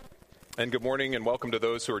And good morning and welcome to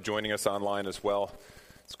those who are joining us online as well.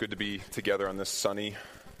 It's good to be together on this sunny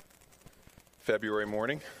February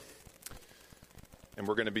morning. And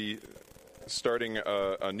we're going to be starting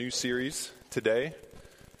a new series today.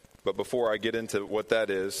 But before I get into what that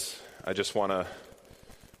is, I just want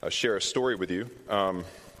to share a story with you.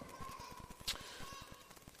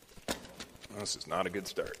 This is not a good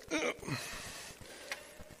start.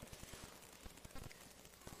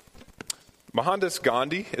 Mohandas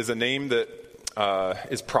Gandhi is a name that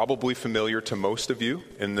is probably familiar to most of you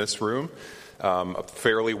in this room. A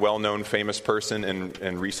fairly well-known, famous person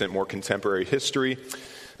in recent, more contemporary history.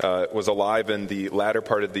 Was alive in the latter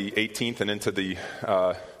part of the 18th and into the,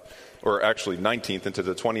 or actually 19th into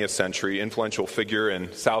the 20th century. Influential figure in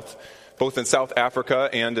both in South Africa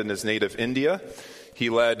and in his native India. He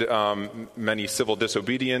led many civil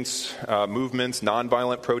disobedience movements,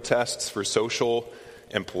 nonviolent protests for social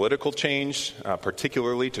and political change,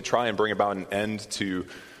 particularly to try and bring about an end to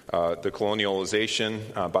the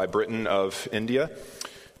colonialization by Britain of India.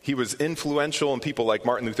 He was influential in people like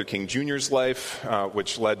Martin Luther King Jr.'s life,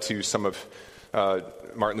 which led to some of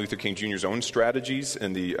Martin Luther King Jr.'s own strategies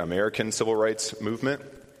in the American civil rights movement.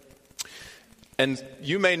 And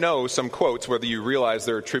you may know some quotes, whether you realize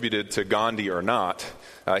they're attributed to Gandhi or not.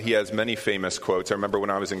 He has many famous quotes. I remember when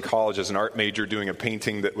I was in college as an art major doing a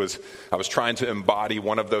painting I was trying to embody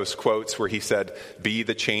one of those quotes where he said, "Be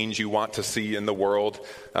the change you want to see in the world."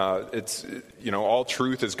 All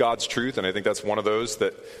truth is God's truth, and I think that's one of those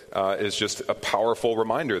that is just a powerful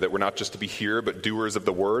reminder that we're not just to be here, but doers of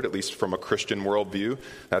the word, at least from a Christian worldview.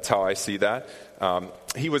 That's how I see that.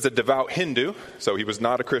 He was a devout Hindu, so he was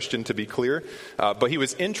not a Christian, to be clear, but he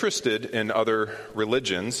was interested in other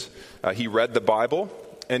religions. He read the Bible,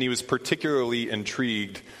 and he was particularly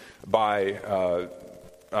intrigued by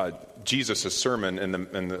Jesus' sermon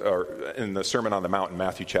in the Sermon on the Mount in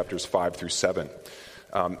Matthew chapters 5 through 7.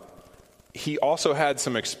 He also had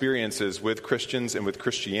some experiences with Christians and with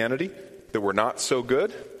Christianity that were not so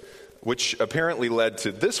good, which apparently led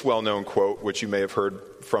to this well-known quote, which you may have heard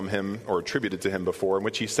from him or attributed to him before, in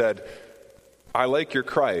which he said, "I like your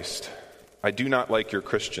Christ. I do not like your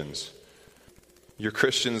Christians. Your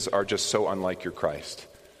Christians are just so unlike your Christ."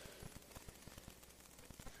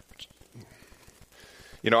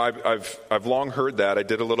 I've long heard that. I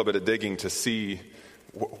did a little bit of digging to see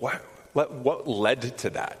what led to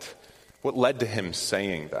that. What led to him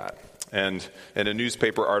saying that? And in a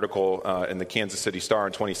newspaper article in the Kansas City Star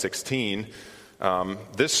in 2016,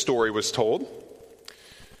 this story was told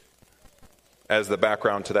as the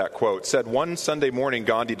background to that quote. It said, "One Sunday morning,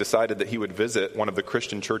 Gandhi decided that he would visit one of the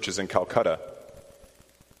Christian churches in Calcutta.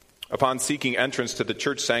 Upon seeking entrance to the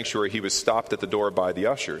church sanctuary, he was stopped at the door by the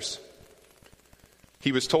ushers.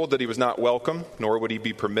 He was told that he was not welcome, nor would he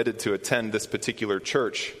be permitted to attend this particular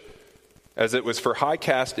church, as it was for high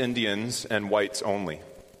caste Indians and whites only.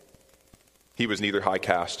 He was neither high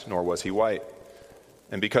caste nor was he white.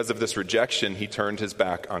 And because of this rejection, he turned his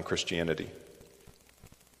back on Christianity.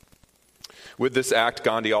 With this act,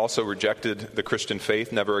 Gandhi also rejected the Christian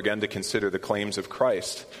faith, never again to consider the claims of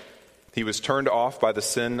Christ. He was turned off by the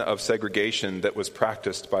sin of segregation that was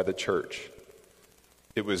practiced by the church.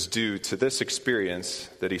 It was due to this experience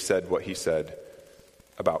that he said what he said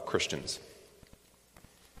about Christians."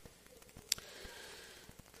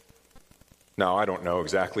 Now, I don't know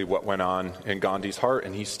exactly what went on in Gandhi's heart,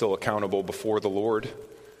 and he's still accountable before the Lord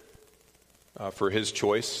for his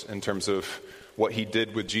choice in terms of what he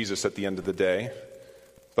did with Jesus at the end of the day.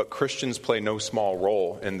 But Christians play no small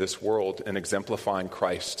role in this world in exemplifying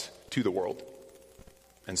Christ to the world.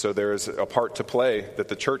 And so there is a part to play that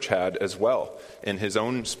the church had as well in his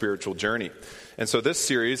own spiritual journey. And so this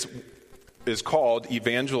series is called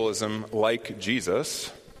Evangelism Like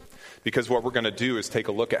Jesus, because what we're going to do is take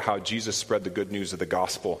a look at how Jesus spread the good news of the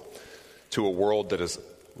gospel to a world that is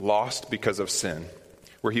lost because of sin,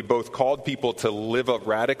 where he both called people to live a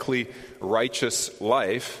radically righteous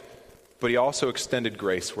life, but he also extended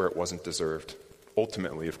grace where it wasn't deserved.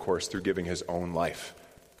 Ultimately, of course, through giving his own life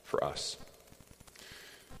for us.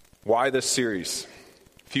 Why this series?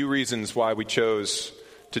 A few reasons why we chose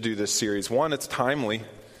to do this series. One, it's timely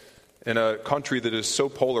in a country that is so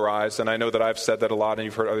polarized, and I know that I've said that a lot and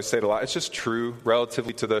you've heard others say it a lot. It's just true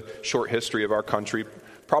relatively to the short history of our country,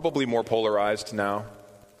 probably more polarized now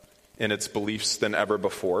in its beliefs than ever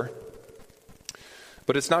before.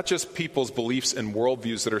 But it's not just people's beliefs and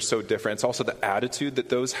worldviews that are so different. It's also the attitude that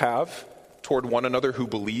those have toward one another who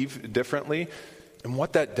believe differently. And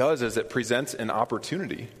what that does is it presents an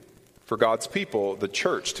opportunity for God's people, the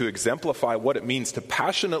church, to exemplify what it means to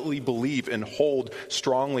passionately believe and hold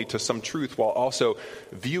strongly to some truth while also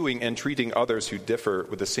viewing and treating others who differ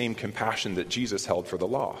with the same compassion that Jesus held for the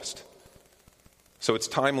lost. So it's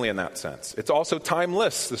timely in that sense. It's also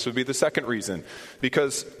timeless. This would be the second reason,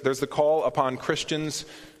 because there's the call upon Christians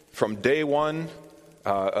from day one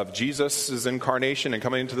of Jesus' incarnation and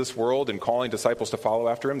coming into this world and calling disciples to follow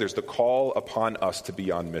after him. There's the call upon us to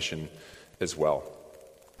be on mission as well.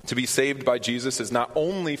 To be saved by Jesus is not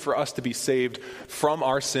only for us to be saved from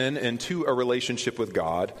our sin into a relationship with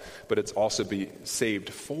God, but it's also be saved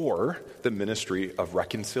for the ministry of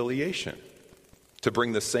reconciliation. To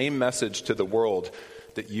bring the same message to the world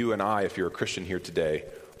that you and I, if you're a Christian here today,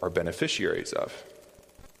 are beneficiaries of.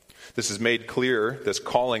 This is made clear, this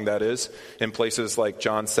calling that is, in places like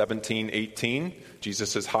John 17:18,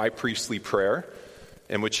 Jesus' high priestly prayer,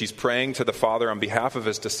 in which he's praying to the Father on behalf of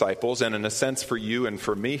his disciples, and in a sense for you and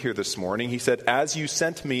for me here this morning. He said, "As you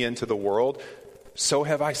sent me into the world, so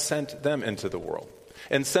have I sent them into the world."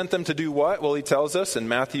 And sent them to do what? Well, he tells us in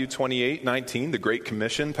Matthew 28:19, the Great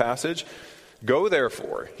Commission passage, "Go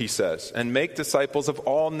therefore," he says, "and make disciples of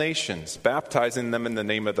all nations, baptizing them in the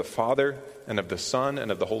name of the Father and of the Son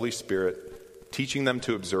and of the Holy Spirit, teaching them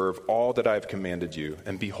to observe all that I have commanded you.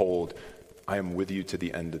 And behold, I am with you to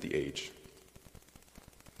the end of the age."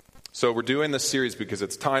 So we're doing this series because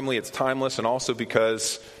it's timely, it's timeless, and also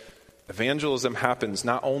because evangelism happens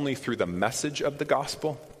not only through the message of the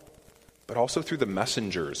gospel, but also through the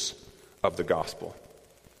messengers of the gospel.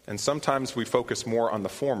 And sometimes we focus more on the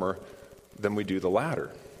former than we do the latter.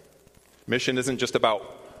 Mission isn't just about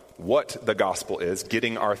what the gospel is,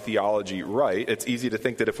 getting our theology right. It's easy to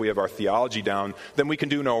think that if we have our theology down, then we can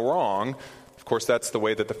do no wrong. Of course, that's the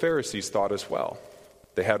way that the Pharisees thought as well.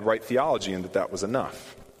 They had right theology and that was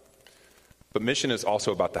enough. But mission is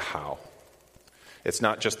also about the how. It's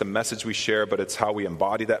not just the message we share, but it's how we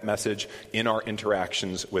embody that message in our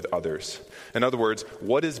interactions with others. In other words,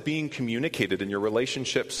 what is being communicated in your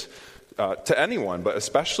relationships to anyone, but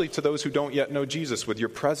especially to those who don't yet know Jesus, with your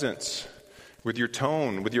presence, with your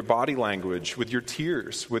tone, with your body language, with your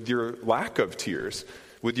tears, with your lack of tears,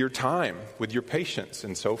 with your time, with your patience,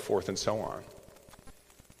 and so forth and so on.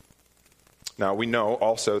 Now, we know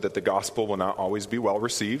also that the gospel will not always be well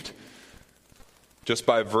received. Just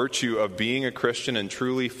by virtue of being a Christian and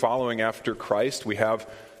truly following after Christ, we have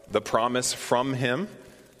the promise from him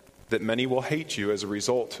that many will hate you as a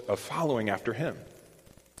result of following after him.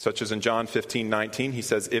 Such as in John 15:19, he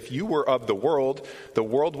says, "If you were of the world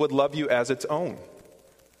would love you as its own.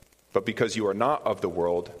 But because you are not of the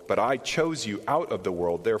world, but I chose you out of the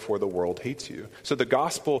world, therefore the world hates you." So the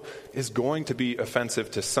gospel is going to be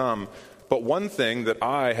offensive to some. But one thing that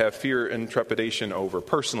I have fear and trepidation over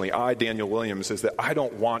personally, Daniel Williams, is that I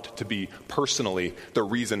don't want to be personally the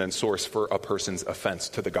reason and source for a person's offense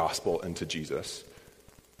to the gospel and to Jesus.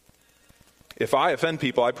 If I offend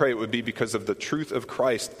people, I pray it would be because of the truth of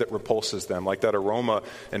Christ that repulses them, like that aroma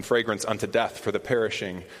and fragrance unto death for the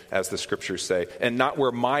perishing, as the scriptures say, and not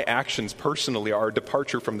where my actions personally are a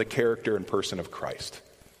departure from the character and person of Christ.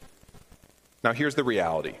 Now here's the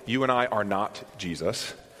reality. You and I are not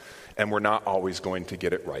Jesus, and we're not always going to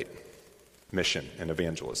get it right. Mission and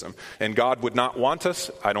evangelism. And God would not want us,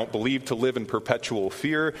 I don't believe, to live in perpetual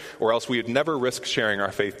fear, or else we would never risk sharing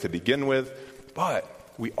our faith to begin with. But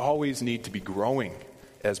we always need to be growing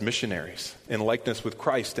as missionaries in likeness with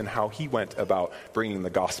Christ and how he went about bringing the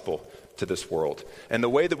gospel to this world. And the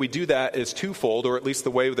way that we do that is twofold, or at least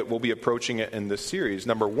the way that we'll be approaching it in this series.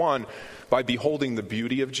 Number one, by beholding the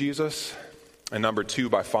beauty of Jesus. And number two,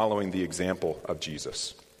 by following the example of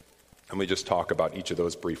Jesus. And we just talk about each of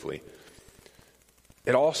those briefly.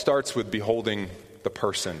 It all starts with beholding the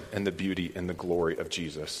person and the beauty and the glory of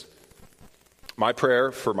Jesus. My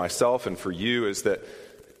prayer for myself and for you is that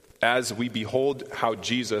as we behold how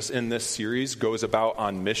Jesus in this series goes about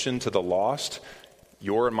on mission to the lost,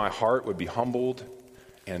 your and my heart would be humbled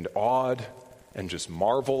and awed and just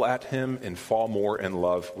marvel at him and fall more in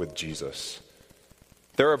love with Jesus.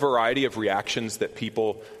 There are a variety of reactions that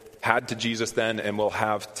people had to Jesus then and will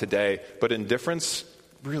have today, but indifference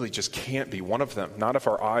really just can't be one of them, not if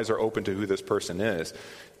our eyes are open to who this person is.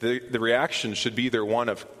 The reaction should be either one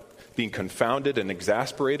of being confounded and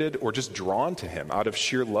exasperated or just drawn to him out of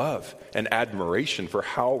sheer love and admiration for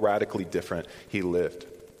how radically different he lived.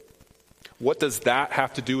 What does that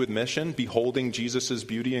have to do with mission, beholding Jesus'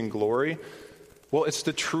 beauty and glory? Well, it's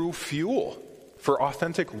the true fuel for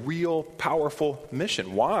authentic, real, powerful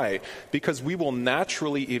mission. Why? Because we will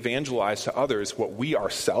naturally evangelize to others what we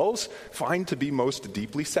ourselves find to be most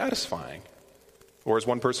deeply satisfying. Or as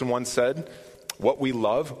one person once said, what we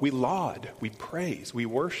love, we laud, we praise, we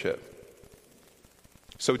worship.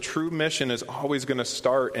 So true mission is always going to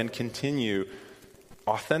start and continue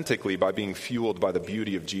authentically by being fueled by the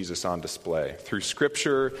beauty of Jesus on display through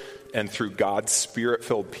Scripture and through God's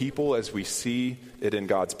Spirit-filled people as we see it in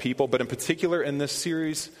God's people. But in particular in this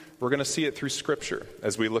series, we're going to see it through Scripture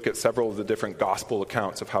as we look at several of the different gospel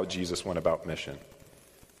accounts of how Jesus went about mission.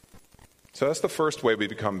 So that's the first way we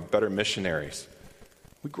become better missionaries.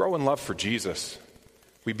 We grow in love for Jesus.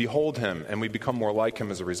 We behold him and we become more like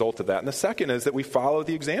him as a result of that. And the second is that we follow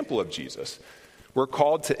the example of Jesus. We're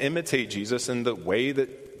called to imitate Jesus in the way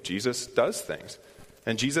that Jesus does things.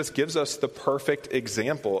 And Jesus gives us the perfect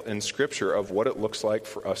example in Scripture of what it looks like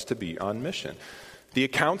for us to be on mission. The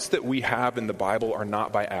accounts that we have in the Bible are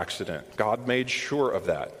not by accident. God made sure of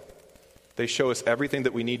that. They show us everything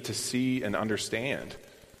that we need to see and understand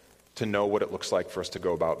to know what it looks like for us to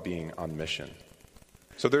go about being on mission.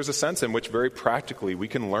 So there's a sense in which very practically we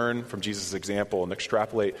can learn from Jesus' example and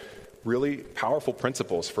extrapolate really powerful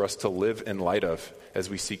principles for us to live in light of as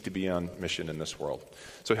we seek to be on mission in this world.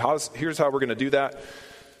 So here's how we're going to do that.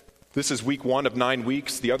 This is week 1 of 9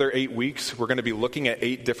 weeks. The other 8 weeks, we're going to be looking at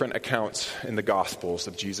 8 different accounts in the Gospels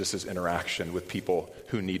of Jesus' interaction with people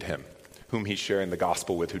who need him, whom he's sharing the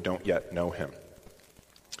gospel with who don't yet know him.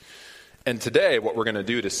 And today, what we're going to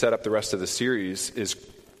do to set up the rest of the series is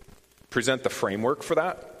present the framework for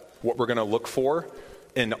that, what we're going to look for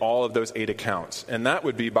in all of those 8 accounts. And that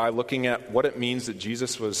would be by looking at what it means that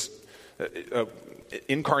Jesus was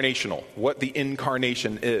incarnational, what the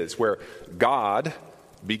incarnation is, where God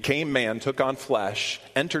became man, took on flesh,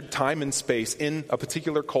 entered time and space in a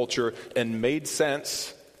particular culture, and made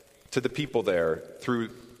sense to the people there through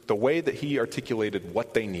the way that he articulated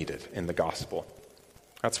what they needed in the gospel.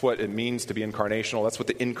 That's what it means to be incarnational. That's what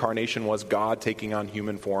the incarnation was, God taking on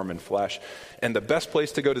human form and flesh. And the best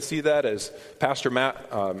place to go to see that, as Pastor Matt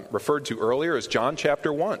referred to earlier, is John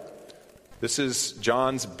chapter 1. This is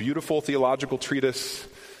John's beautiful theological treatise,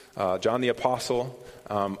 John the Apostle,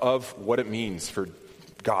 of what it means for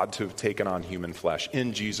God to have taken on human flesh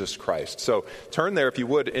in Jesus Christ. So turn there, if you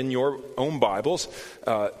would, in your own Bibles.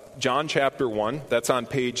 John chapter 1, that's on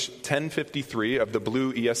page 1053 of the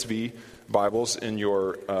blue ESV Bibles in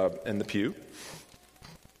the pew.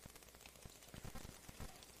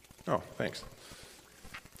 Oh, thanks.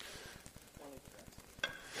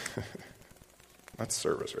 That's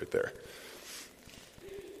service right there.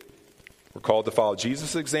 We're called to follow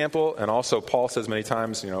Jesus' example, and also Paul says many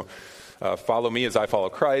times, follow me as I follow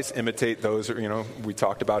Christ, imitate those, we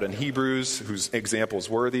talked about in Hebrews, whose example is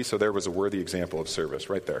worthy. So there was a worthy example of service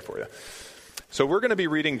right there for you. So we're going to be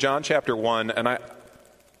reading John chapter 1, and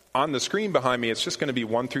on the screen behind me, it's just going to be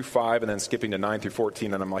 1 through 5 and then skipping to 9 through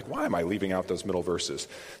 14. And I'm like, why am I leaving out those middle verses?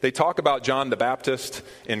 They talk about John the Baptist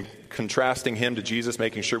and contrasting him to Jesus,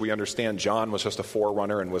 making sure we understand John was just a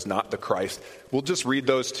forerunner and was not the Christ. We'll just read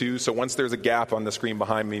those two. So once there's a gap on the screen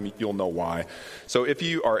behind me, you'll know why. So if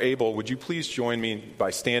you are able, would you please join me by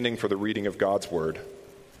standing for the reading of God's word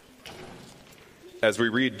as we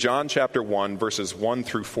read John chapter 1, verses 1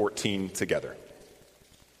 through 14 together.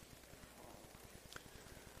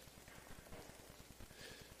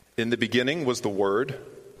 In the beginning was the Word,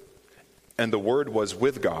 and the Word was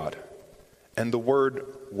with God, and the Word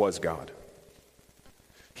was God.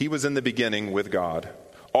 He was in the beginning with God.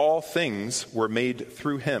 All things were made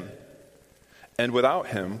through him, and without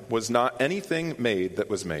him was not anything made that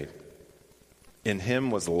was made. In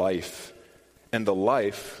him was life, and the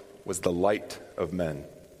life was the light of men.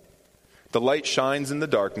 The light shines in the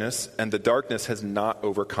darkness, and the darkness has not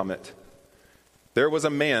overcome it. There was a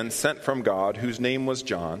man sent from God whose name was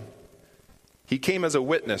John. He came as a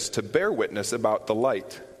witness to bear witness about the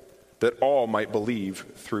light, that all might believe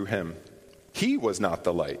through him. He was not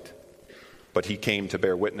the light, but he came to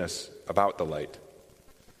bear witness about the light.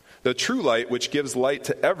 The true light, which gives light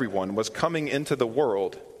to everyone, was coming into the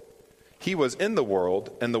world. He was in the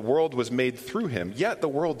world, and the world was made through him, yet the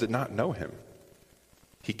world did not know him.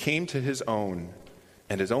 He came to his own,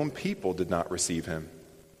 and his own people did not receive him.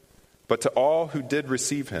 But to all who did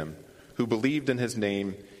receive him, who believed in his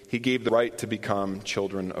name, he gave the right to become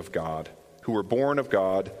children of God, who were born of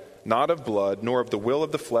God, not of blood, nor of the will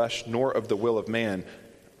of the flesh, nor of the will of man,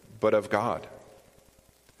 but of God.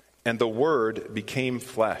 And the Word became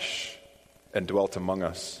flesh and dwelt among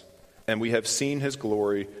us. And we have seen his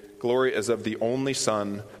glory, glory as of the only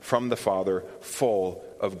Son from the Father, full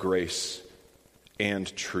of grace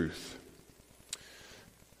and truth.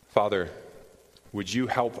 Father, would you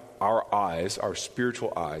help our eyes, our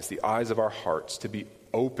spiritual eyes, the eyes of our hearts, to be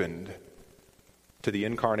opened to the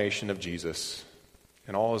incarnation of Jesus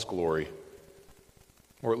in all his glory,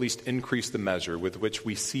 or at least increase the measure with which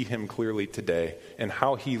we see him clearly today and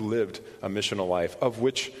how he lived a missional life, of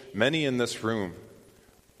which many in this room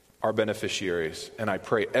are beneficiaries. And I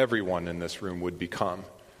pray everyone in this room would become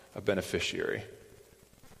a beneficiary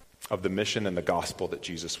of the mission and the gospel that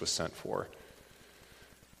Jesus was sent for.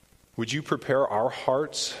 Would you prepare our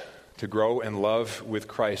hearts to grow in love with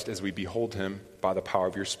Christ as we behold him by the power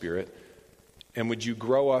of your Spirit? And would you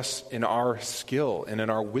grow us in our skill and in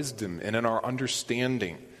our wisdom and in our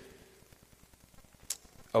understanding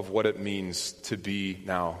of what it means to be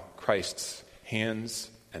now Christ's hands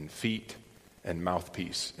and feet and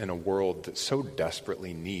mouthpiece in a world that so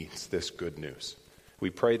desperately needs this good news? We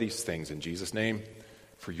pray these things in Jesus' name,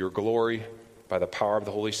 for your glory, by the power of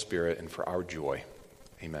the Holy Spirit, and for our joy.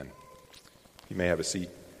 Amen. You may have a seat.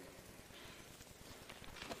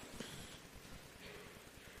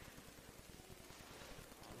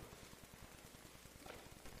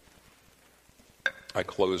 I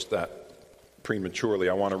closed that prematurely.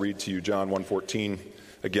 I want to read to you John 1:14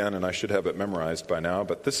 again, and I should have it memorized by now.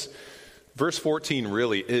 But this verse 14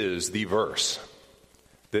 really is the verse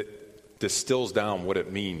that distills down what it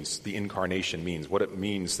means, the incarnation means, what it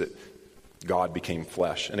means that God became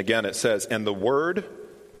flesh. And again, it says, and the Word,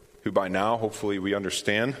 who by now hopefully we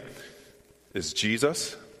understand is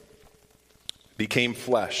Jesus, became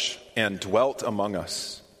flesh and dwelt among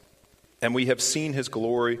us. And we have seen his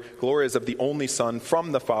glory. Glory is of the only Son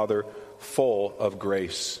from the Father, full of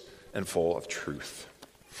grace and full of truth.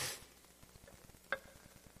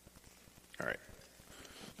 All right.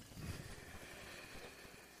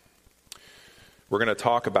 We're going to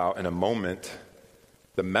talk about in a moment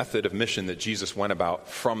the method of mission that Jesus went about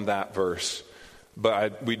from that verse.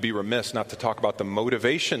 But we'd be remiss not to talk about the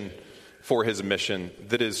motivation for his mission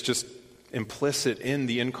that is just implicit in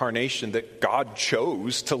the incarnation, that God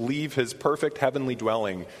chose to leave his perfect heavenly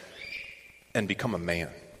dwelling and become a man.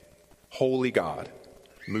 Holy God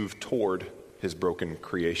moved toward his broken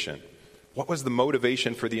creation. What was the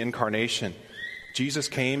motivation for the incarnation? Jesus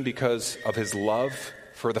came because of his love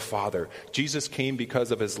for the Father. Jesus came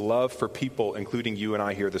because of his love for people, including you and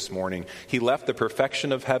I here this morning. He left the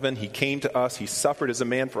perfection of heaven. He came to us. He suffered as a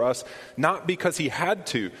man for us, not because he had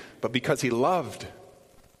to, but because he loved.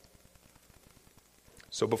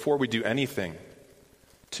 So before we do anything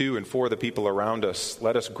to and for the people around us,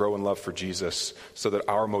 let us grow in love for Jesus so that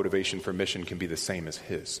our motivation for mission can be the same as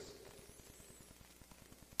his.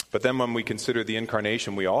 But then when we consider the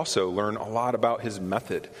incarnation, we also learn a lot about his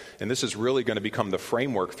method. And this is really going to become the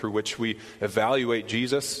framework through which we evaluate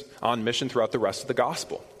Jesus on mission throughout the rest of the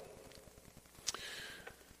gospel.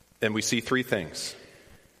 And we see three things.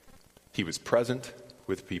 He was present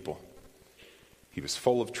with people. He was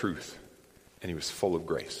full of truth. And he was full of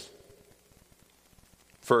grace.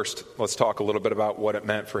 First, let's talk a little bit about what it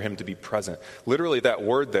meant for him to be present. Literally, that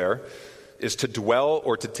word there is to dwell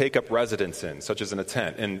or to take up residence in, such as in a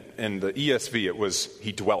tent. In the ESV, it was,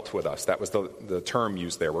 he dwelt with us. That was the term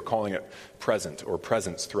used there. We're calling it present or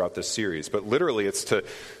presence throughout this series. But literally, it's to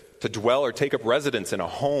dwell or take up residence in a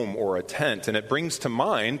home or a tent. And it brings to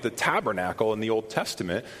mind the tabernacle in the Old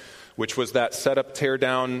Testament, which was that set up, tear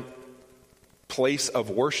down place of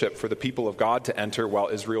worship for the people of God to enter while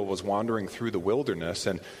Israel was wandering through the wilderness.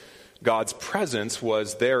 And God's presence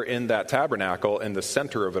was there in that tabernacle, in the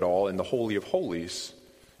center of it all, in the Holy of Holies,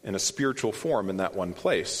 in a spiritual form in that one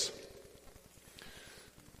place.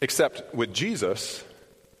 Except with Jesus,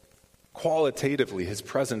 qualitatively, his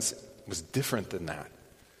presence was different than that.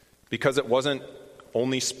 Because it wasn't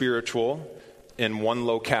only spiritual in one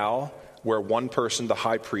locale where one person, the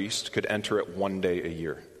high priest, could enter it one day a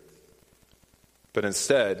year. But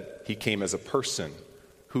instead, he came as a person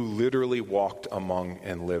who literally walked among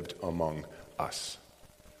and lived among us.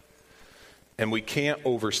 And we can't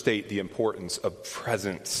overstate the importance of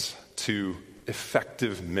presence to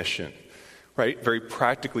effective mission, right? Very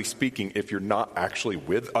practically speaking, if you're not actually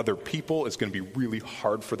with other people, it's going to be really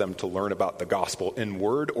hard for them to learn about the gospel in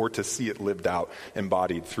word or to see it lived out,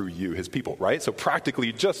 embodied through you, his people, right? So practically,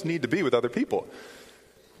 you just need to be with other people.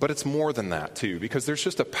 But it's more than that, too, because there's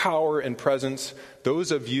just a power and presence. Those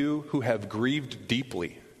of you who have grieved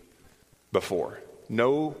deeply before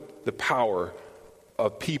know the power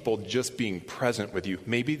of people just being present with you.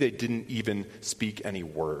 Maybe they didn't even speak any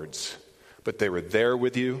words, but they were there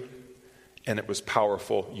with you, and it was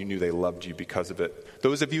powerful. You knew they loved you because of it.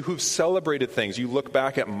 Those of you who've celebrated things, you look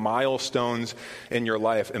back at milestones in your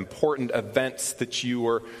life, important events that you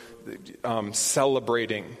were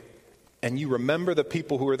celebrating, and you remember the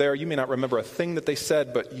people who were there. You may not remember a thing that they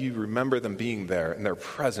said, but you remember them being there, and their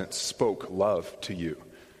presence spoke love to you.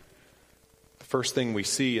 The first thing we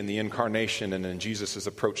see in the incarnation and in Jesus'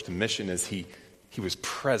 approach to mission is he He was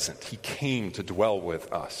present. He came to dwell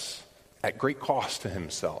with us at great cost to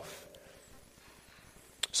himself.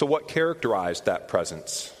 So what characterized that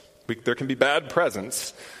presence? There can be bad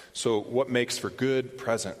presence. So what makes for good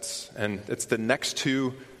presence? And it's the next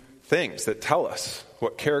two things that tell us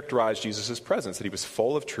what characterized Jesus' presence, that he was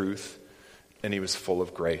full of truth and he was full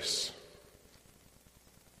of grace.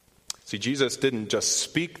 See, Jesus didn't just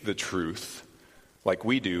speak the truth like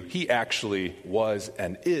we do. He actually was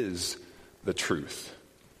and is the truth.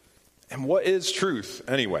 And what is truth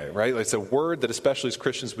anyway, right? It's a word that especially as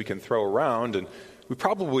Christians we can throw around, and we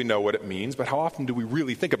probably know what it means, but how often do we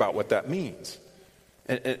really think about what that means?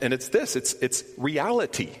 And it's this, it's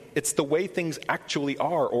reality. It's the way things actually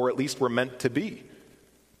are, or at least were meant to be.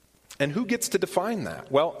 And who gets to define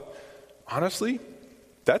that? Well, honestly,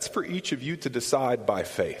 that's for each of you to decide by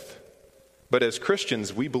faith. But as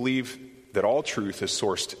Christians, we believe that all truth is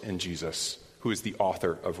sourced in Jesus, who is the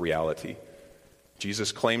author of reality.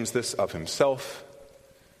 Jesus claims this of himself,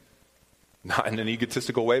 not in an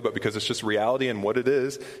egotistical way, but because it's just reality and what it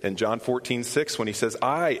is. In John 14:6, when he says,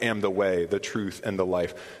 I am the way, the truth, and the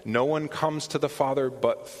life. No one comes to the Father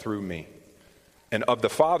but through me. And of the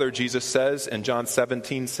Father, Jesus says in John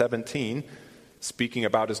 17:17, speaking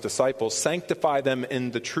about his disciples, sanctify them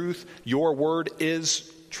in the truth. Your word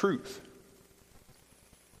is truth.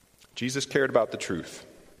 Jesus cared about the truth,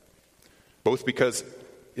 both because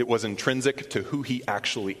it was intrinsic to who he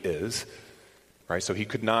actually is, right? So he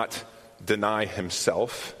could not deny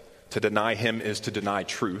himself. To deny him is to deny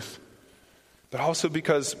truth. But also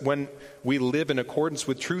because when we live in accordance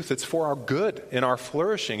with truth, it's for our good and our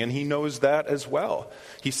flourishing, and he knows that as well.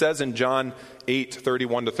 He says in John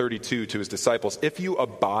 8:31-32 to his disciples, if you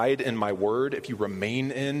abide in my word, if you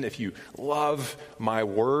remain in, if you love my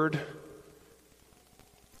word,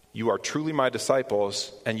 you are truly my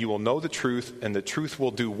disciples, and you will know the truth, and the truth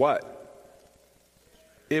will do what?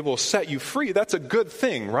 It will set you free. That's a good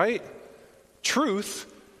thing, right?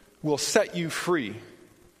 Truth will set you free.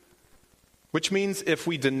 Which means if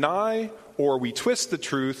we deny or we twist the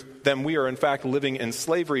truth, then we are in fact living in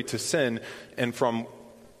slavery to sin. And from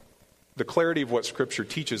the clarity of what Scripture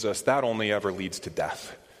teaches us, that only ever leads to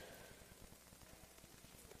death.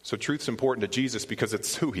 So truth's important to Jesus because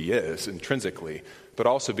it's who he is intrinsically, but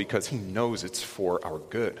also because he knows it's for our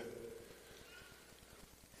good.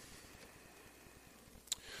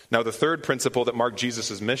 Now, the third principle that marked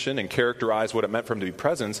Jesus' mission and characterized what it meant for him to be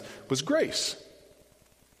present was grace.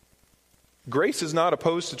 Grace is not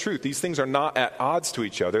opposed to truth. These things are not at odds to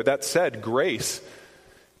each other. That said, grace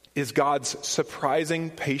is God's surprising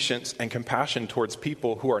patience and compassion towards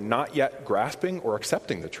people who are not yet grasping or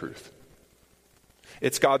accepting the truth.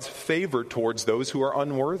 It's God's favor towards those who are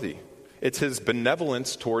unworthy. It's his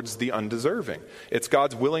benevolence towards the undeserving. It's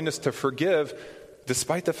God's willingness to forgive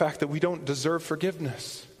despite the fact that we don't deserve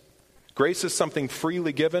forgiveness. Grace is something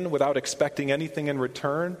freely given without expecting anything in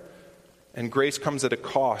return, and grace comes at a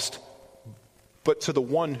cost, but to the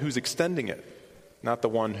one who's extending it, not the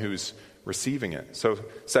one who's receiving it. So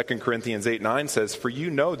 2 Corinthians 8:9 says, for you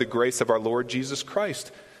know the grace of our Lord Jesus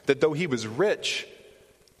Christ, that though he was rich,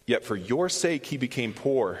 yet for your sake he became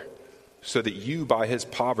poor, so that you by his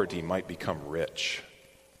poverty might become rich.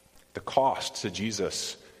 The cost to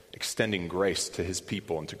Jesus extending grace to his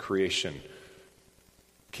people and to creation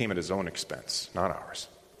came at his own expense, not ours.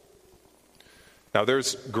 Now,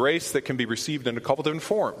 there's grace that can be received in a couple different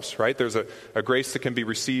forms, right? There's a grace that can be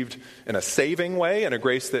received in a saving way, and a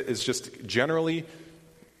grace that is just generally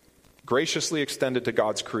graciously extended to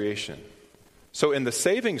God's creation. So in the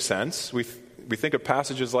saving sense, we think of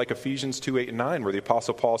passages like Ephesians 2:8-9, where the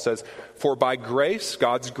Apostle Paul says, for by grace,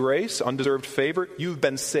 God's grace, undeserved favor, you've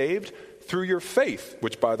been saved through your faith,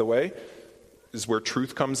 which, by the way, is where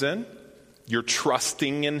truth comes in. You're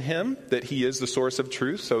trusting in him, that he is the source of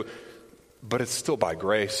truth. But it's still by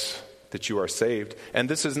grace that you are saved. And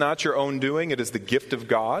this is not your own doing. It is the gift of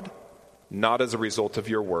God, not as a result of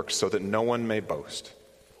your works, so that no one may boast.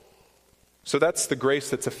 So that's the grace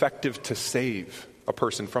that's effective to save a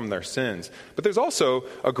person from their sins. But there's also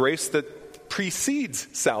a grace that precedes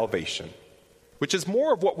salvation, which is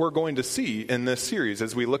more of what we're going to see in this series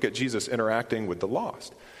as we look at Jesus interacting with the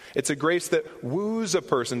lost. It's a grace that woos a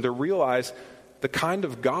person to realize the kind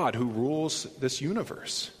of God who rules this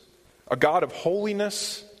universe. A God of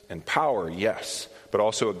holiness and power, yes, but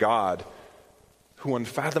also a God who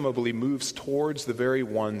unfathomably moves towards the very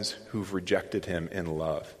ones who've rejected him in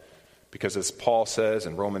love. Because as Paul says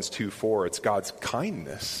in Romans 2:4, it's God's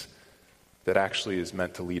kindness that actually is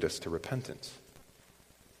meant to lead us to repentance.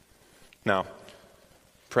 Now,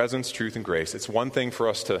 presence, truth, and grace. It's one thing for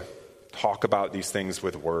us to talk about these things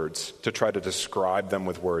with words, to try to describe them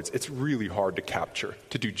with words. It's really hard to capture,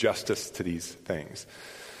 to do justice to these things.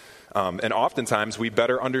 And oftentimes we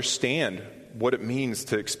better understand what it means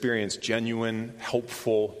to experience genuine,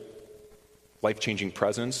 helpful, life-changing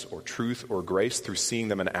presence or truth or grace through seeing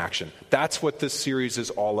them in action. That's what this series is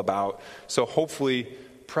all about. So hopefully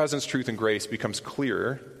presence, truth, and grace becomes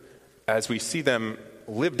clearer as we see them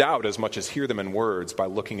lived out as much as hear them in words by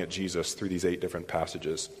looking at Jesus through these 8 different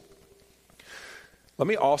passages. Let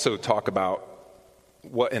me also talk about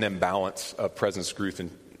what an imbalance of presence,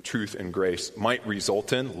 truth, and grace might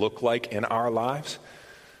result in, look like in our lives.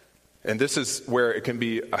 And this is where it can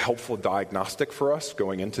be a helpful diagnostic for us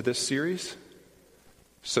going into this series,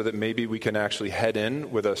 so that maybe we can actually head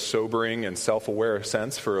in with a sobering and self-aware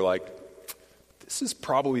sense for this is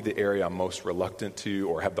probably the area I'm most reluctant to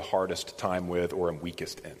or have the hardest time with or am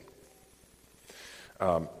weakest in.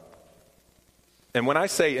 And when I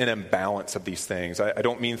say an imbalance of these things, I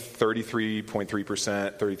don't mean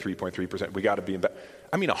 33.3%, 33.3%. We got to be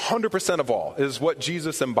I mean 100% of all is what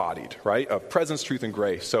Jesus embodied, right? Of presence, truth, and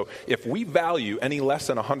grace. So if we value any less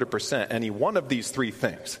than 100%, any one of these 3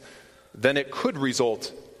 things, then it could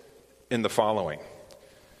result in the following.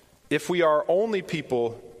 If we are only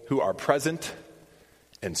people who are present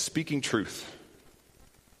and speaking truth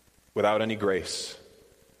without any grace,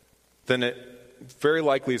 then it very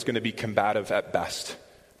likely is going to be combative at best,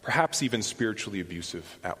 perhaps even spiritually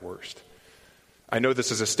abusive at worst. I know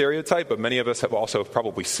this is a stereotype, but many of us have also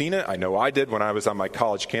probably seen it. I know I did when I was on my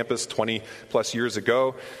college campus 20 plus years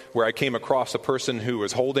ago, where I came across a person who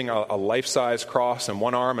was holding a life-size cross in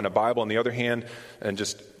one arm and a Bible in the other hand and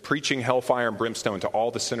just preaching hellfire and brimstone to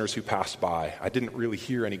all the sinners who passed by. I didn't really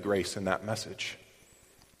hear any grace in that message.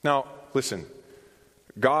 Now, listen,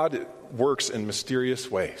 God works in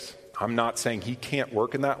mysterious ways. I'm not saying he can't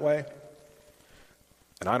work in that way.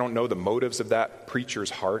 And I don't know the motives of that preacher's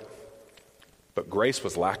heart. But grace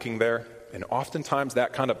was lacking there. And oftentimes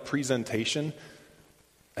that kind of presentation,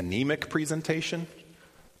 anemic presentation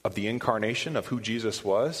of the incarnation of who Jesus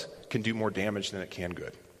was, can do more damage than it can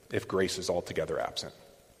good if grace is altogether absent.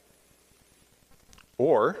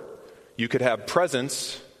 Or you could have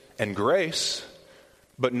presence and grace,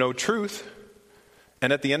 but no truth.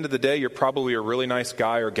 And at the end of the day, you're probably a really nice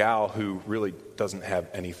guy or gal who really doesn't have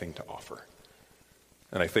anything to offer.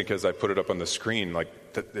 And I think as I put it up on the screen,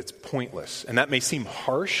 it's pointless. And that may seem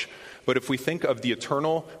harsh, but if we think of the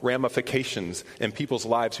eternal ramifications in people's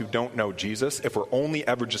lives who don't know Jesus, if we're only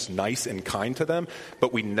ever just nice and kind to them,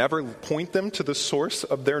 but we never point them to the source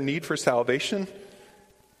of their need for salvation,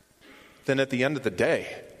 then at the end of the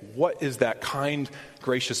day, what is that kind,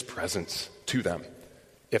 gracious presence to them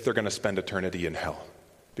if they're going to spend eternity in hell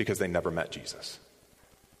because they never met Jesus?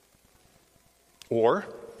 Or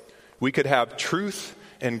we could have truth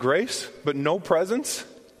and grace, but no presence.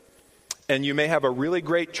 And you may have a really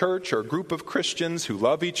great church or group of Christians who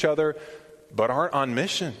love each other, but aren't on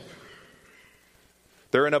mission.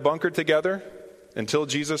 They're in a bunker together until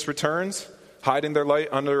Jesus returns, hiding their light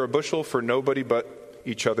under a bushel for nobody but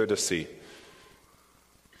each other to see.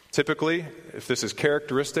 Typically, if this is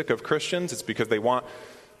characteristic of Christians, it's because they want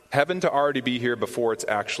heaven to already be here before it's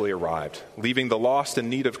actually arrived, leaving the lost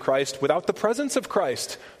in need of Christ without the presence of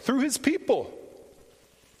Christ through his people.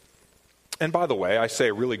 And by the way, I say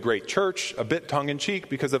a really great church, a bit tongue-in-cheek,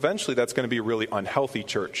 because eventually that's going to be a really unhealthy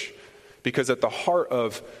church. Because at the heart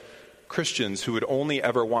of Christians who would only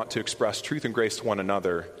ever want to express truth and grace to one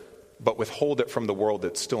another, but withhold it from the world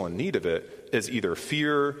that's still in need of it, is either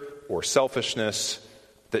fear or selfishness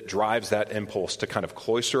that drives that impulse to kind of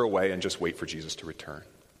cloister away and just wait for Jesus to return.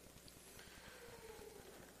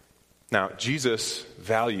 Now, Jesus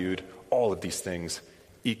valued all of these things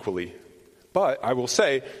equally. But I will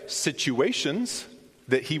say, situations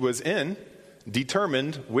that he was in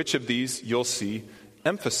determined which of these you'll see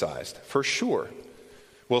emphasized, for sure.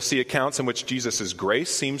 We'll see accounts in which Jesus' grace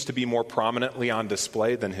seems to be more prominently on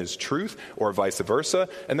display than his truth, or vice versa.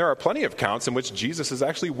 And there are plenty of accounts in which Jesus is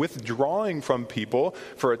actually withdrawing from people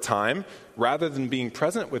for a time rather than being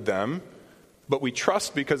present with them. But we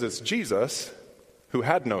trust, because it's Jesus, who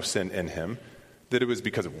had no sin in him, that it was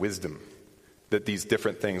because of wisdom that these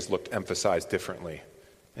different things looked emphasized differently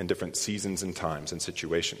in different seasons and times and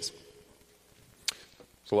situations.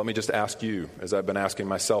 So let me just ask you, as I've been asking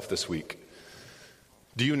myself this week,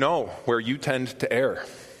 do you know where you tend to err?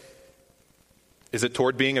 Is it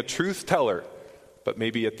toward being a truth teller, but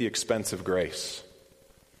maybe at the expense of grace?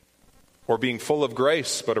 Or being full of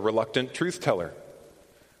grace, but a reluctant truth teller?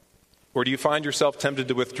 Or do you find yourself tempted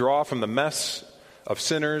to withdraw from the mess of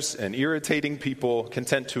sinners and irritating people,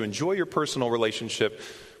 content to enjoy your personal relationship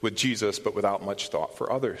with Jesus, but without much thought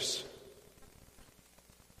for others?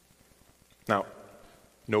 Now,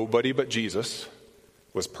 nobody but Jesus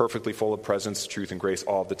was perfectly full of presence, truth, and grace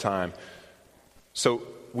all the time. So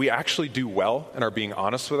we actually do well and are being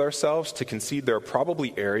honest with ourselves to concede there are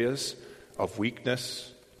probably areas of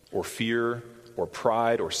weakness or fear or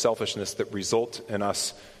pride or selfishness that result in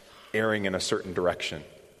us erring in a certain direction.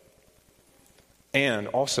 And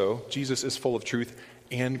also, Jesus is full of truth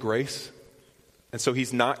and grace. And so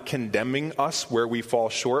he's not condemning us where we fall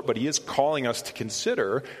short, but he is calling us to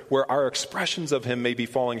consider where our expressions of him may be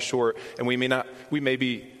falling short, and we may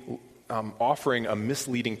be offering a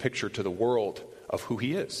misleading picture to the world of who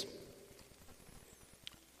he is.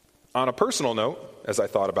 On a personal note, as I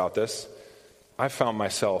thought about this, I found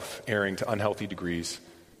myself erring to unhealthy degrees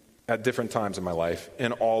at different times in my life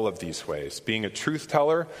in all of these ways. Being a truth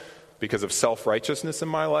teller because of self-righteousness in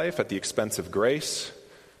my life at the expense of grace.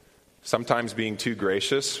 Sometimes being too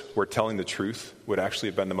gracious, where telling the truth would actually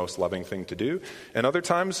have been the most loving thing to do. And other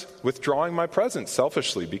times, withdrawing my presence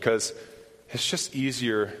selfishly because it's just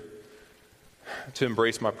easier to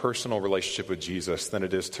embrace my personal relationship with Jesus than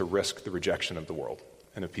it is to risk the rejection of the world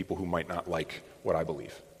and of people who might not like what I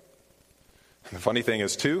believe. And the funny thing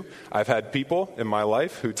is, too, I've had people in my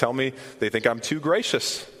life who tell me they think I'm too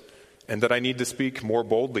gracious and that I need to speak more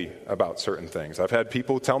boldly about certain things. I've had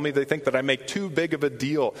people tell me they think that I make too big of a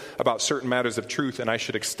deal about certain matters of truth and I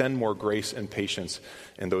should extend more grace and patience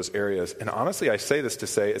in those areas. And honestly, I say this to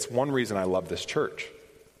say it's one reason I love this church.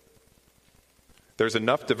 There's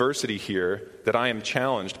enough diversity here that I am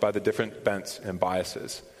challenged by the different bents and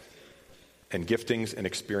biases and giftings and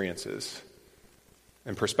experiences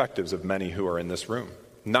and perspectives of many who are in this room.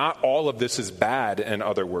 Not all of this is bad, in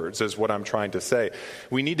other words, is what I'm trying to say.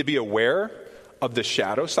 We need to be aware of the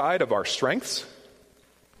shadow side of our strengths,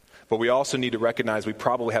 but we also need to recognize we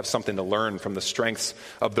probably have something to learn from the strengths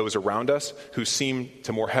of those around us who seem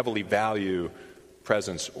to more heavily value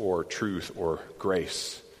presence or truth or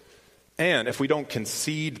grace. And if we don't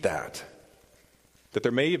concede that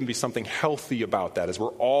there may even be something healthy about that as we're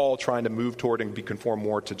all trying to move toward and be conformed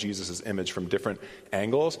more to Jesus' image from different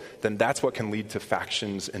angles, then that's what can lead to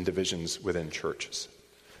factions and divisions within churches.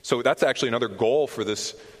 So that's actually another goal for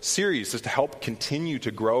this series, is to help continue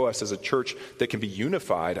to grow us as a church that can be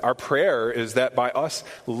unified. Our prayer is that by us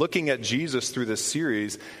looking at Jesus through this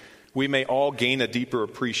series, we may all gain a deeper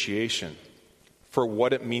appreciation for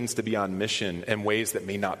what it means to be on mission in ways that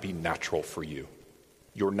may not be natural for you,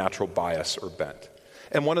 your natural bias or bent.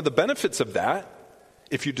 And one of the benefits of that,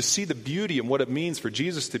 if you to see the beauty and what it means for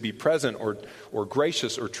Jesus to be present or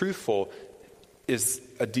gracious or truthful, is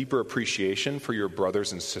a deeper appreciation for your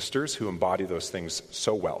brothers and sisters who embody those things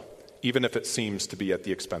so well, even if it seems to be at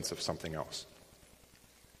the expense of something else.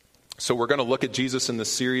 So we're going to look at Jesus in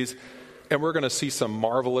this series, and we're going to see some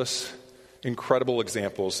marvelous, incredible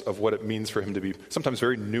examples of what it means for him to be sometimes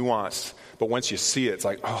very nuanced, but once you see it, it's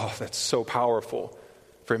like, oh, that's so powerful.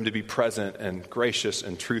 For him to be present and gracious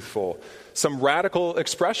and truthful. Some radical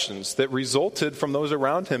expressions that resulted from those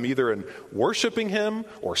around him, either in worshiping him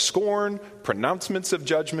or scorn, pronouncements of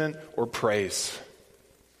judgment, or praise.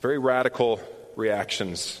 Very radical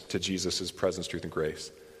reactions to Jesus' presence, truth, and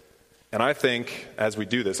grace. And I think as we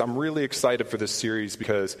do this, I'm really excited for this series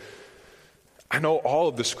because I know all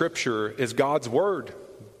of the scripture is God's word.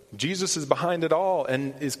 Jesus is behind it all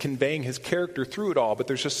and is conveying his character through it all. But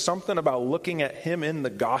there's just something about looking at him in the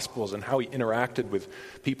Gospels and how he interacted with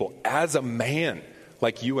people as a man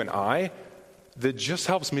like you and I that just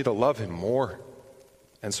helps me to love him more.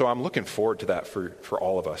 And so I'm looking forward to that for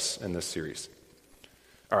all of us in this series.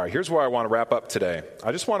 All right, here's where I want to wrap up today.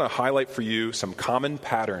 I just want to highlight for you some common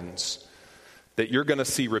patterns that you're going to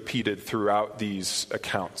see repeated throughout these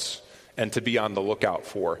accounts and to be on the lookout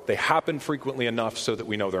for. They happen frequently enough so that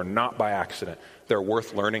we know they're not by accident. They're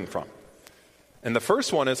worth learning from. And the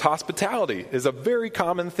first one is hospitality, is a very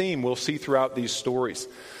common theme we'll see throughout these stories.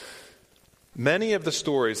 Many of the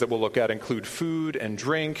stories that we'll look at include food and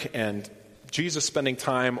drink and Jesus spending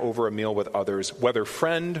time over a meal with others, whether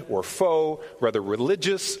friend or foe, whether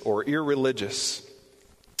religious or irreligious.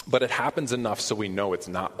 But it happens enough so we know it's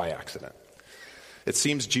not by accident. It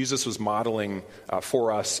seems Jesus was modeling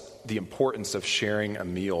for us the importance of sharing a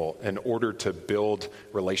meal in order to build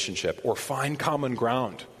relationship or find common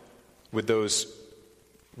ground with those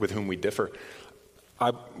with whom we differ.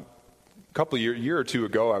 A year or two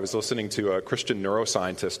ago, I was listening to a Christian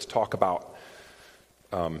neuroscientist talk about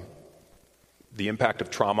the impact of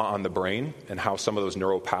trauma on the brain and how some of those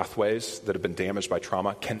neural pathways that have been damaged by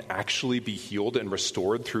trauma can actually be healed and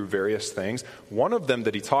restored through various things. One of them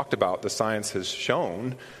that he talked about, the science has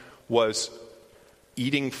shown, was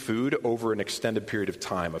eating food over an extended period of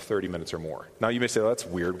time of 30 minutes or more. Now you may say, well, that's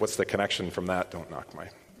weird. What's the connection from that? Don't knock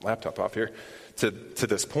laptop off here, to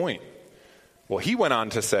this point. Well, he went on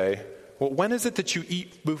to say, well, when is it that you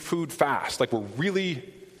eat food fast? Like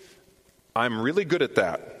I'm really good at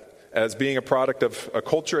that. As being a product of a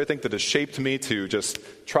culture, I think, that has shaped me to just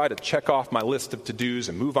try to check off my list of to-dos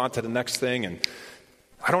and move on to the next thing. And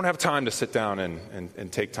I don't have time to sit down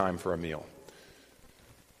and take time for a meal.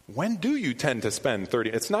 When do you tend to spend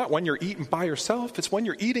 30? It's not when you're eating by yourself. It's when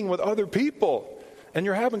you're eating with other people. And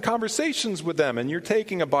you're having conversations with them. And you're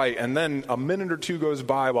taking a bite. And then a minute or two goes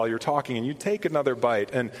by while you're talking. And you take another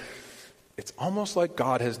bite. And it's almost like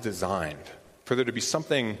God has designed for there to be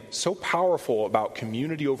something so powerful about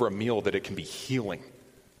community over a meal that it can be healing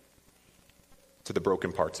to the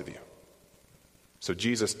broken parts of you. So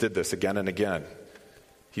Jesus did this again and again.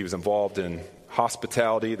 He was involved in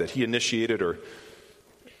hospitality that he initiated or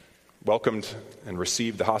welcomed and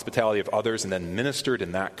received the hospitality of others and then ministered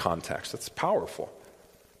in that context. That's powerful.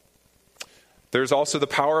 There's also the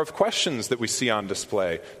power of questions that we see on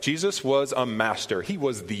display. Jesus was a master. He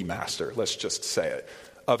was the master, let's just say it,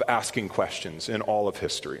 of asking questions in all of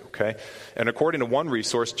history, okay? And according to one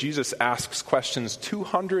resource, Jesus asks questions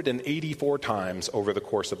 284 times over the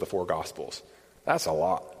course of the 4 Gospels. That's a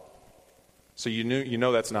lot. So you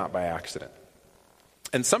know that's not by accident.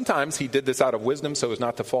 And sometimes he did this out of wisdom so as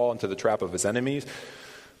not to fall into the trap of his enemies.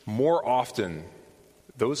 More often,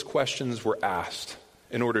 those questions were asked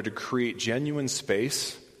in order to create genuine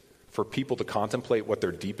space for people to contemplate what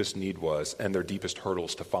their deepest need was and their deepest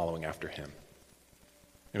hurdles to following after him.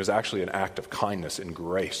 It was actually an act of kindness and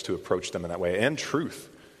grace to approach them in that way, and truth.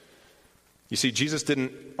 You see, Jesus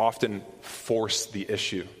didn't often force the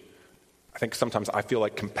issue. I think sometimes I feel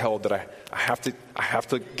like compelled that I have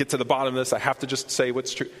to get to the bottom of this. I have to just say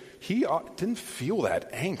what's true. He didn't feel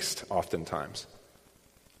that angst oftentimes.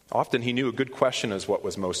 Often he knew a good question is what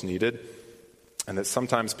was most needed, and that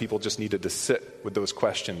sometimes people just needed to sit with those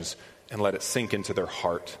questions and let it sink into their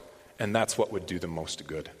heart, and that's what would do them most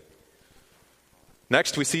good.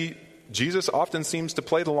 Next, we see Jesus often seems to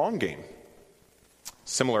play the long game.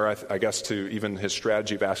 Similar, I guess, to even his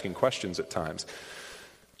strategy of asking questions at times.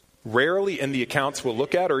 Rarely in the accounts we'll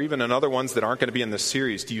look at, or even in other ones that aren't going to be in this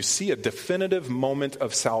series, do you see a definitive moment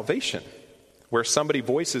of salvation where somebody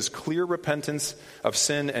voices clear repentance of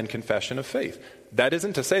sin and confession of faith. That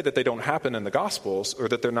isn't to say that they don't happen in the Gospels or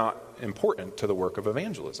that they're not important to the work of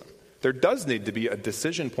evangelism. There does need to be a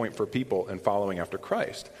decision point for people in following after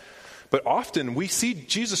Christ. But often we see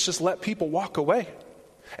Jesus just let people walk away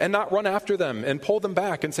and not run after them and pull them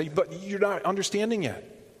back and say, but you're not understanding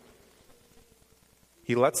yet.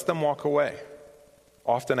 He lets them walk away,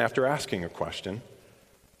 often after asking a question,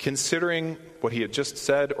 considering what he had just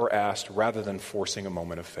said or asked rather than forcing a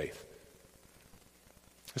moment of faith.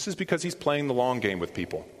 This is because he's playing the long game with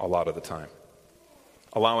people a lot of the time,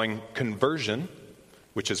 allowing conversion,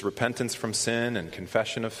 which is repentance from sin and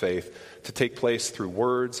confession of faith, to take place through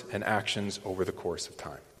words and actions over the course of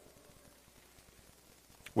time.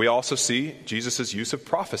 We also see Jesus' use of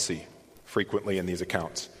prophecy frequently in these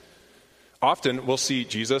accounts. Often we'll see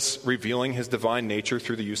Jesus revealing his divine nature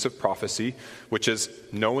through the use of prophecy, which is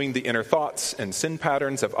knowing the inner thoughts and sin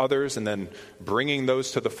patterns of others and then bringing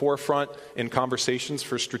those to the forefront in conversations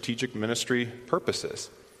for strategic ministry purposes.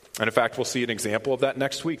 And in fact, we'll see an example of that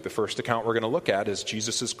next week. The first account we're going to look at is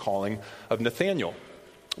Jesus' calling of Nathanael,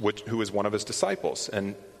 who is one of his disciples.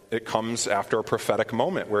 And it comes after a prophetic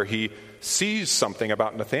moment where he sees something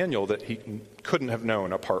about Nathanael that he couldn't have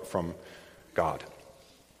known apart from God.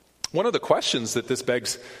 One of the questions that this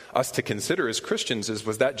begs us to consider as Christians is,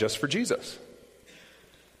 was that just for Jesus?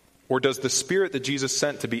 Or does the Spirit that Jesus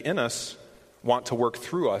sent to be in us want to work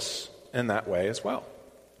through us in that way as well?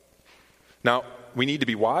 Now, we need to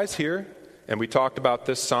be wise here, and we talked about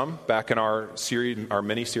this some back in our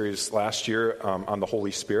mini-series last year on the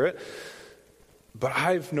Holy Spirit. But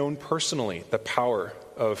I've known personally the power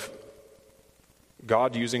of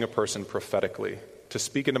God using a person prophetically to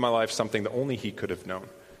speak into my life something that only he could have known,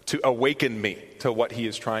 to awaken me to what he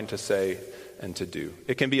is trying to say and to do.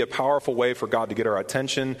 It can be a powerful way for God to get our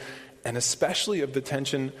attention, and especially of the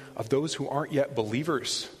attention of those who aren't yet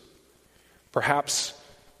believers. Perhaps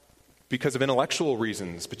because of intellectual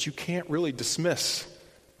reasons, but you can't really dismiss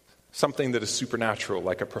something that is supernatural,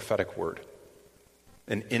 like a prophetic word,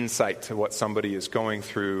 an insight to what somebody is going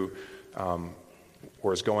through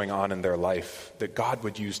or is going on in their life that God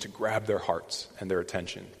would use to grab their hearts and their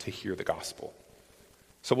attention to hear the gospel.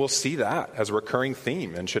 So we'll see that as a recurring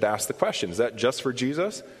theme and should ask the question, is that just for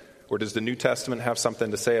Jesus? Or does the New Testament have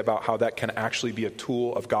something to say about how that can actually be a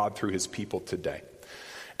tool of God through his people today?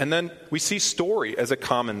 And then we see story as a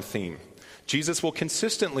common theme. Jesus will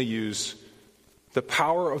consistently use The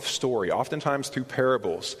power of story, oftentimes through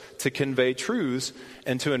parables, to convey truths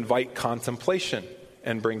and to invite contemplation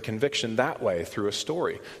and bring conviction that way through a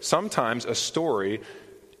story. Sometimes a story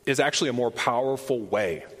is actually a more powerful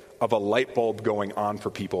way of a light bulb going on for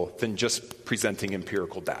people than just presenting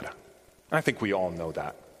empirical data. I think we all know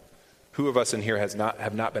that. Who of us in here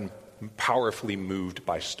have not been powerfully moved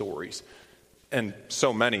by stories? And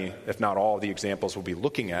so many, if not all, of the examples we'll be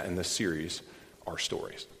looking at in this series are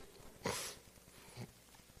stories.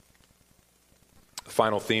 The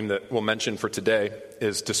final theme that we'll mention for today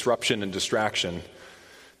is disruption and distraction.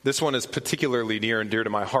 This one is particularly near and dear to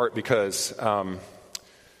my heart because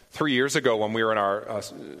 3 years ago when we were in our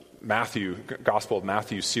Gospel of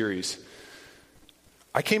Matthew series,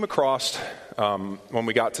 I came across, when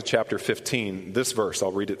we got to chapter 15, this verse.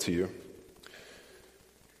 I'll read it to you.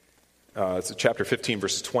 It's chapter 15,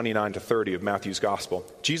 verses 29 to 30 of Matthew's Gospel.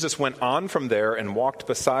 Jesus went on from there and walked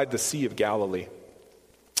beside the Sea of Galilee.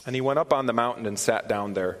 And he went up on the mountain and sat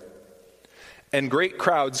down there. And great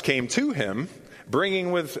crowds came to him,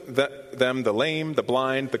 bringing with them the lame, the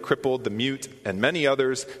blind, the crippled, the mute, and many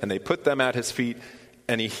others, and they put them at his feet,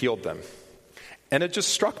 and he healed them. And it just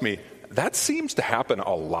struck me, that seems to happen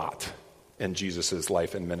a lot in Jesus'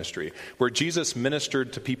 life and ministry, where Jesus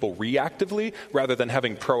ministered to people reactively rather than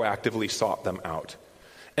having proactively sought them out.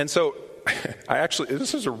 And so,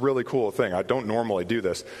 this is a really cool thing. I don't normally do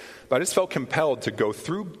this, but I just felt compelled to go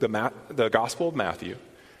through the Gospel of Matthew,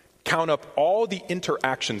 count up all the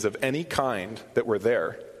interactions of any kind that were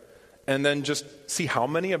there, and then just see how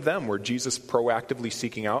many of them were Jesus proactively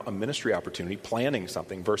seeking out a ministry opportunity, planning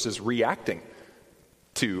something, versus reacting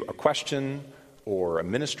to a question or a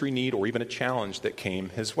ministry need or even a challenge that came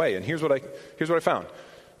his way. And here's what I found.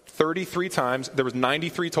 33 times, there was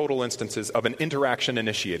 93 total instances of an interaction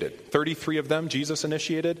initiated. 33 of them Jesus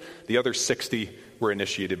initiated. The other 60 were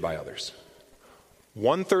initiated by others.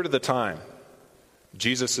 1/3 of the time,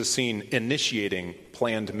 Jesus is seen initiating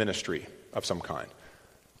planned ministry of some kind.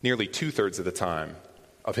 Nearly 2/3 of the time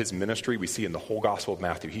of his ministry we see in the whole Gospel of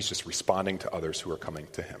Matthew, he's just responding to others who are coming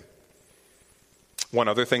to him. One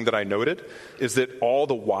other thing that I noted is that all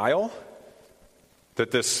the while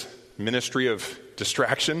that this ministry of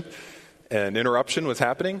distraction and interruption was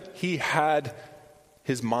happening, he had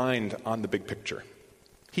his mind on the big picture.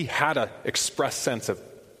 He had an express sense of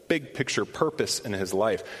big picture purpose in his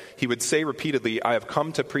life. He would say repeatedly, I have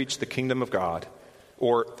come to preach the kingdom of God,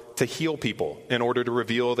 or to heal people in order to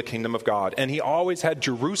reveal the kingdom of God. And he always had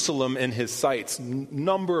Jerusalem in his sights,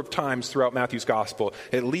 number of times throughout Matthew's gospel,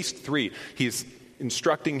 at least 3. He's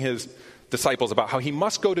instructing his disciples about how he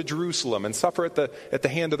must go to Jerusalem and suffer at the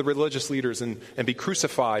hand of the religious leaders and be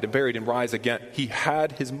crucified and buried and rise again. He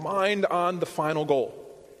had his mind on the final goal.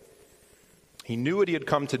 He knew what he had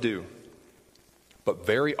come to do. But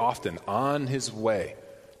very often on his way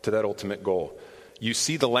to that ultimate goal, you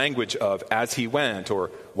see the language of as he went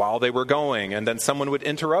or while they were going, and then someone would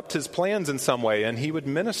interrupt his plans in some way and he would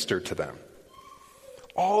minister to them.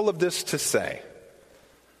 All of this to say,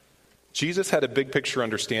 Jesus had a big picture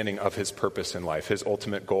understanding of his purpose in life, his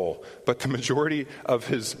ultimate goal. But the majority of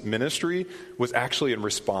his ministry was actually in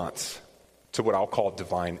response to what I'll call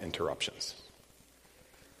divine interruptions.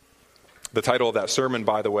 The title of that sermon,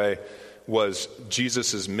 by the way, was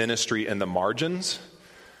Jesus' Ministry in the Margins.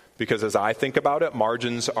 Because as I think about it,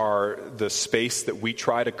 margins are the space that we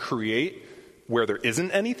try to create where there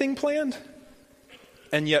isn't anything planned.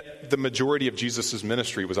 And yet the majority of Jesus'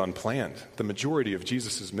 ministry was unplanned. The majority of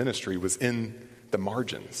Jesus' ministry was in the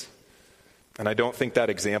margins. And I don't think that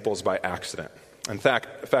example is by accident. In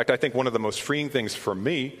fact, I think one of the most freeing things for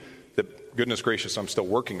me, that goodness gracious I'm still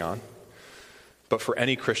working on, but for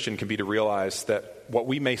any Christian can be to realize that what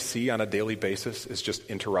we may see on a daily basis is just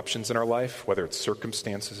interruptions in our life, whether it's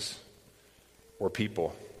circumstances or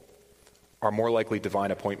people, are more likely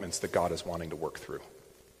divine appointments that God is wanting to work through.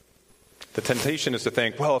 The temptation is to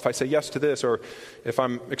think, well, if I say yes to this, or if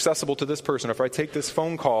I'm accessible to this person, or if I take this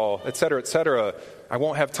phone call, et cetera, I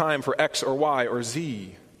won't have time for X or Y or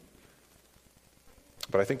Z.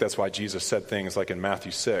 But I think that's why Jesus said things like in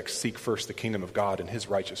Matthew 6, seek first the kingdom of God and his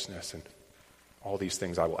righteousness, and all these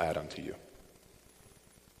things I will add unto you.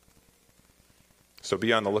 So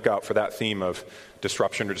be on the lookout for that theme of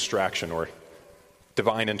disruption or distraction, or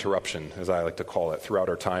divine interruption, as I like to call it, throughout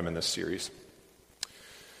our time in this series.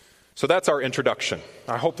 So that's our introduction.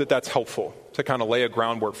 I hope that that's helpful to kind of lay a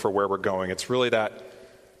groundwork for where we're going. It's really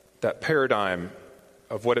that paradigm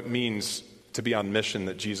of what it means to be on mission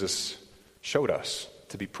that Jesus showed us,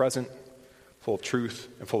 to be present, full of truth,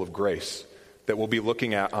 and full of grace, that we'll be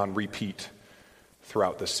looking at on repeat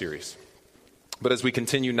throughout this series. But as we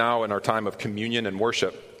continue now in our time of communion and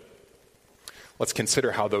worship, Let's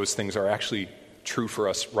consider how those things are actually true for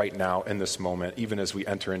us right now in this moment, even as we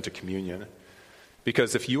enter into communion.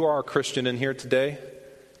 Because if you are a Christian in here today,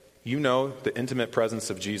 you know the intimate presence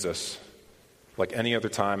of Jesus like any other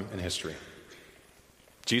time in history.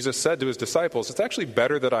 Jesus said to his disciples, it's actually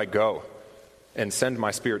better that I go and send my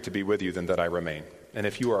Spirit to be with you than that I remain. And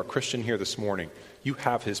if you are a Christian here this morning, you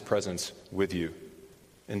have his presence with you,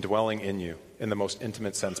 indwelling in you in the most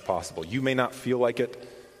intimate sense possible. You may not feel like it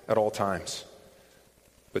at all times,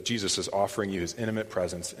 but Jesus is offering you his intimate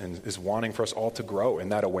presence and is wanting for us all to grow in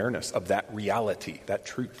that awareness of that reality, that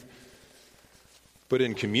truth. But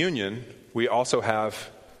in communion, we also have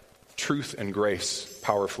truth and grace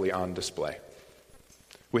powerfully on display.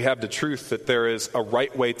 We have the truth that there is a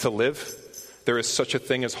right way to live. There is such a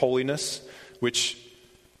thing as holiness, which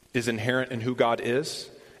is inherent in who God is.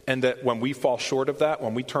 And that when we fall short of that,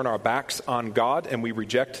 when we turn our backs on God and we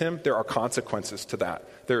reject him, there are consequences to that.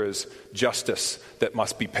 There is justice that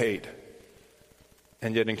must be paid.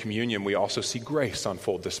 And yet in communion, we also see grace on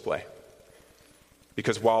full display.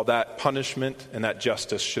 Because while that punishment and that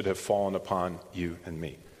justice should have fallen upon you and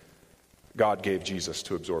me, God gave Jesus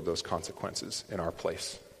to absorb those consequences in our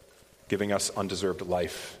place, giving us undeserved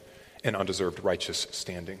life and undeserved righteous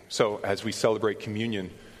standing. So as we celebrate communion,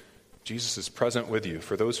 Jesus is present with you.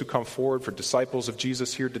 For those who come forward, for disciples of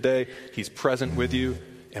Jesus here today, he's present with you.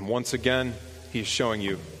 And once again, he's showing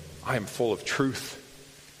you, I am full of truth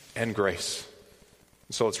and grace.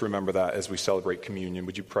 So let's remember that as we celebrate communion.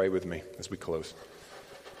 Would you pray with me as we close?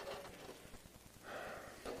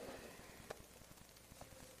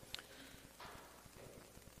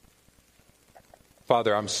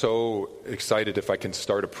 Father, I'm so excited if I can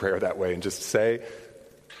start a prayer that way and just say,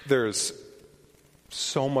 there's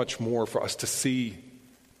so much more for us to see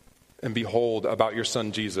and behold about your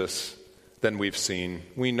son Jesus than we've seen.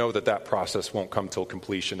 We know that process won't come till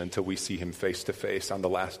completion until we see him face to face on the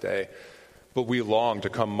last day. But we long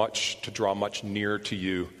to draw much nearer to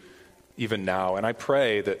you even now. And I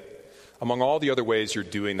pray that among all the other ways you're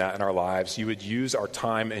doing that in our lives, you would use our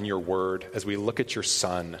time in your word as we look at your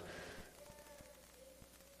son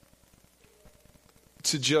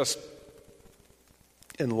to just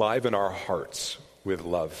enliven our hearts with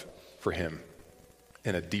love for him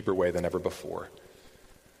in a deeper way than ever before.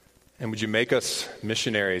 And would you make us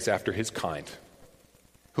missionaries after his kind,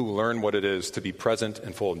 who learn what it is to be present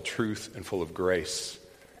and full of truth and full of grace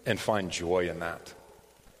and find joy in that.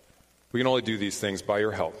 We can only do these things by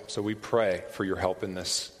your help. So we pray for your help in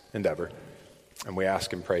this endeavor. And we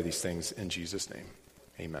ask and pray these things in Jesus' name.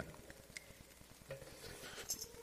 Amen.